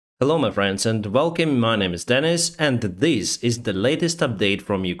Hello my friends and welcome, my name is Dennis and this is the latest update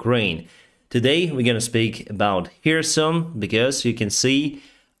from Ukraine. Today we're gonna speak about Kherson because you can see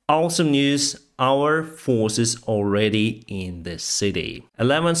awesome news, our forces already in the city.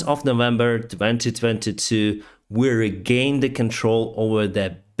 11th of November 2022, we regained the control over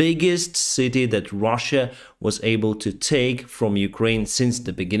the biggest city that Russia was able to take from Ukraine since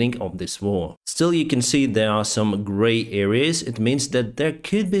the beginning of this war. Still, you can see there are some gray areas. It means that there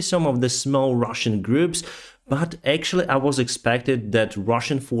could be some of the small Russian groups, but actually I was expected that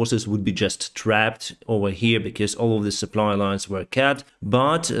Russian forces would be just trapped over here because all of the supply lines were cut,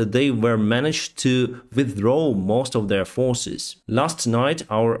 but they were managed to withdraw most of their forces. Last night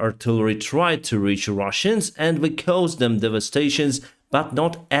our artillery tried to reach Russians and we caused them devastations, but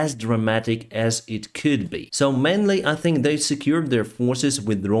not as dramatic as it could be. So mainly I think they secured their forces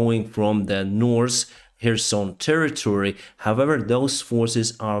withdrawing from the North Kherson territory. However, those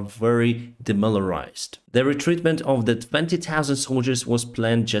forces are very demilitarized. The retreatment of the 20,000 soldiers was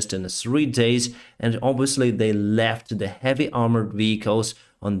planned just in 3 days, and obviously they left the heavy armored vehicles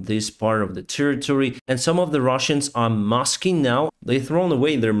on this part of the territory, and some of the Russians are masking now. They've thrown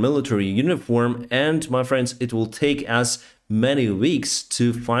away their military uniform, and my friends, it will take us many weeks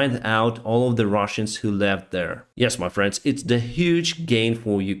to find out all of the Russians who left there. Yes, my friends, it's the huge gain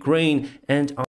for Ukraine, and